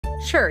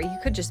Sure, you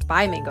could just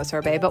buy mango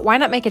sorbet, but why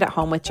not make it at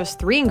home with just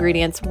 3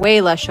 ingredients,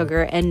 way less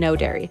sugar, and no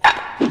dairy?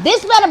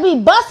 This better be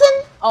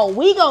bussin'. Oh,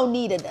 we gon'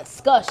 need a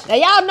discussion. Now,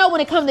 y'all know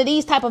when it comes to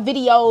these type of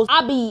videos,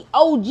 I be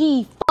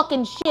OG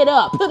fucking shit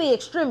up to the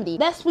extremity.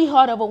 That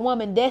sweetheart of a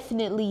woman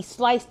definitely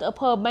sliced up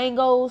her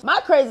mangoes.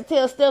 My crazy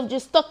tail Steph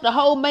just stuck the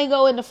whole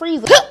mango in the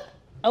freezer.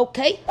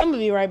 Okay, I'm gonna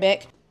be right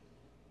back.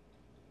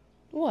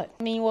 What?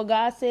 I mean, what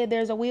God said,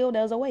 there's a will,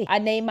 there's a way. I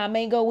named my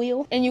mango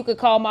Will, and you could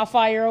call my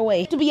fire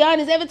away. To be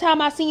honest, every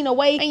time I seen a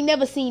way, I ain't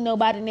never seen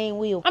nobody named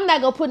Will. I'm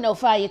not gonna put no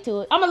fire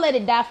to it. I'm gonna let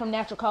it die from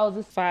natural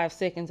causes. 5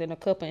 seconds and a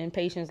cup of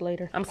impatience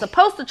later. I'm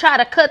supposed to try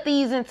to cut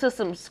these into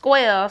some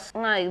squares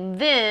like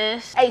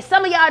this. Hey,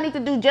 some of y'all need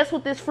to do just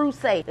what this fruit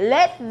say.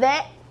 Let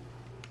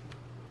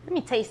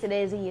me taste it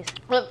as is.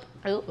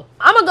 I'm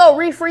gonna go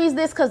refreeze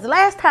this because the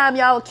last time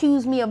y'all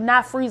accused me of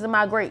not freezing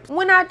my grapes.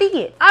 When I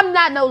did. I'm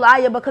not no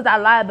liar because I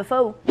lied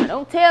before.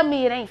 Don't tell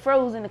me it ain't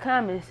froze in the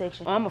comment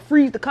section. I'm gonna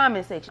freeze the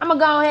comment section. I'm gonna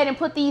go ahead and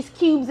put these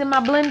cubes in my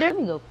blender. Let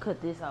me go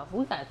cut this off.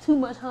 We got too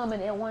much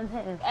humming at one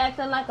time.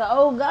 Acting like an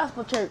old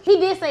gospel church. He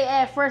did say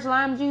add fresh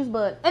lime juice,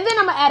 but... And then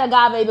I'm gonna add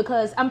agave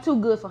because I'm too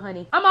good for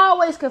honey. I'm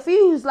always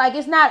confused. Like,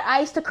 it's not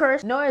ice to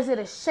crush, nor is it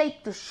a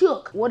shake to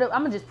shook. What if,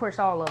 I'm gonna just push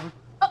all of them.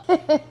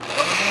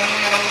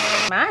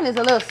 Mine is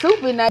a little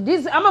soupy now. I'm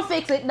gonna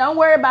fix it. Don't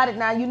worry about it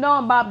now. You know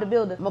I'm Bob the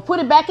Builder. I'm gonna put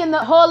it back in the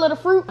hull of the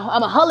fruit. I'm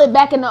gonna hull it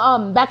back in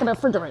the back of the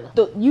refrigerator.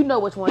 You know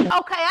which one.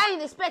 Okay, I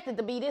ain't expected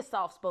to be this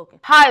soft spoken.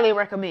 Highly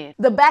recommend.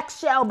 The back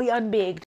shall be unbigged.